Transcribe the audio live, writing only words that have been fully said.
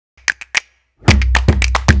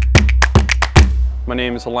My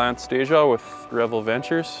name is Lance Deja with Revel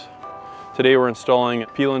Ventures. Today we're installing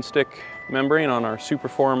peel and stick membrane on our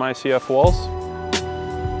SuperForm ICF walls.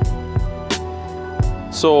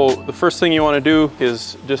 So the first thing you want to do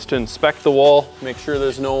is just to inspect the wall, make sure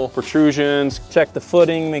there's no protrusions, check the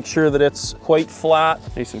footing, make sure that it's quite flat,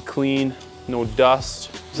 nice and clean, no dust.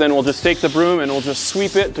 Then we'll just take the broom and we'll just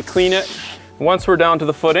sweep it to clean it. Once we're down to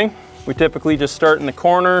the footing, we typically just start in the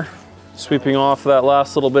corner, sweeping off that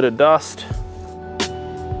last little bit of dust.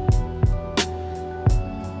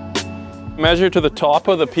 Measure to the top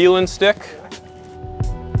of the peel and stick.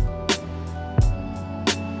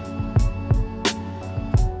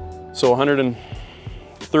 So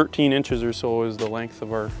 113 inches or so is the length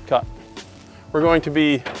of our cut. We're going to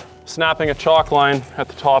be snapping a chalk line at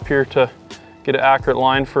the top here to get an accurate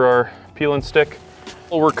line for our peel and stick.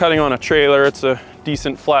 Well, we're cutting on a trailer. It's a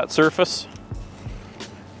decent flat surface.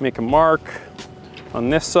 Make a mark on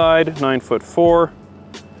this side, 9'4".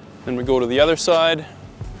 Then we go to the other side.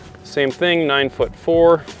 Same thing,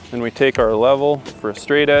 9'4". Then we take our level for a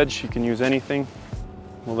straight edge. You can use anything.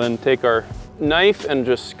 We'll then take our knife and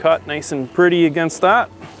just cut nice and pretty against that.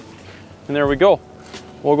 And there we go.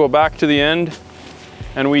 We'll go back to the end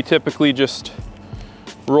and we typically just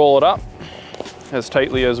roll it up as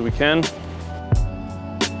tightly as we can.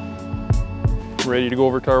 Ready to go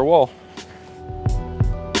over to our wall.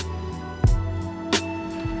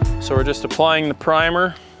 So we're just applying the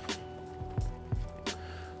primer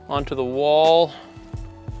onto the wall,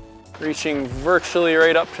 reaching virtually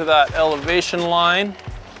right up to that elevation line.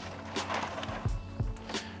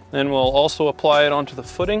 Then we'll also apply it onto the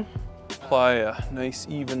footing. Apply a nice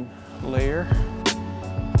even layer.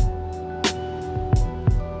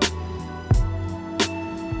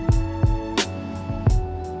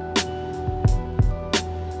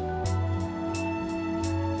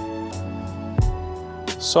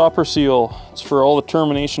 Sopraseal, it's for all the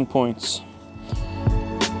termination points.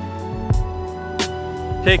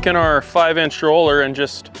 Taking our 5-inch roller and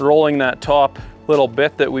just rolling that top little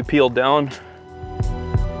bit that we peeled down.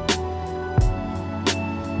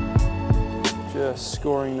 Just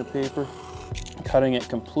scoring the paper, cutting it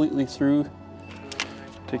completely through.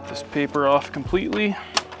 Take this paper off completely.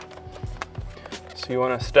 So you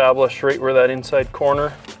want to establish right where that inside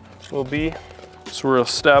corner will be. So we're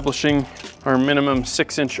establishing our minimum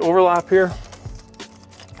 6-inch overlap here.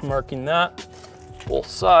 Marking that, both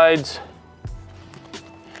sides.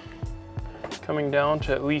 Coming down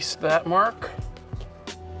to at least that mark.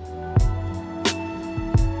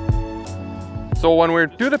 So when we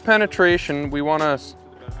do the penetration, we want to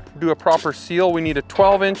do a proper seal. We need a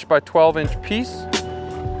 12-inch by 12-inch piece.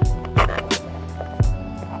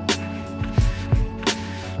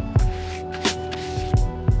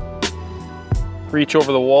 Reach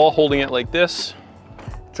over the wall, holding it like this.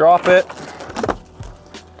 Drop it.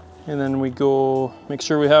 And then we go, make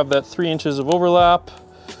sure we have that 3 inches of overlap.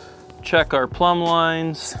 Check our plumb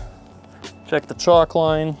lines. Check the chalk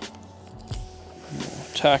line.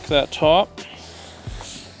 Tack that top.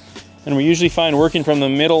 And we usually find working from the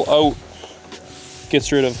middle out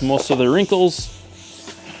gets rid of most of the wrinkles.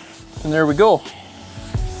 And there we go.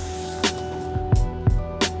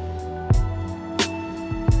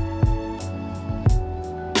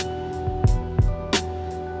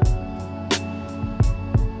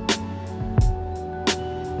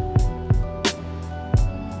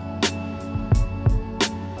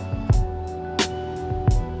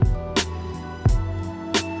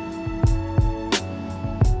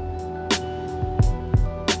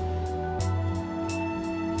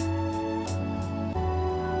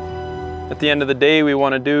 At the end of the day, we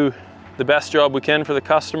want to do the best job we can for the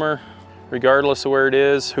customer, regardless of where it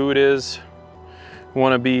is, who it is. We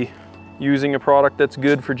want to be using a product that's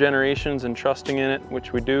good for generations and trusting in it,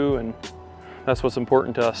 which we do, and that's what's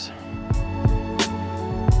important to us.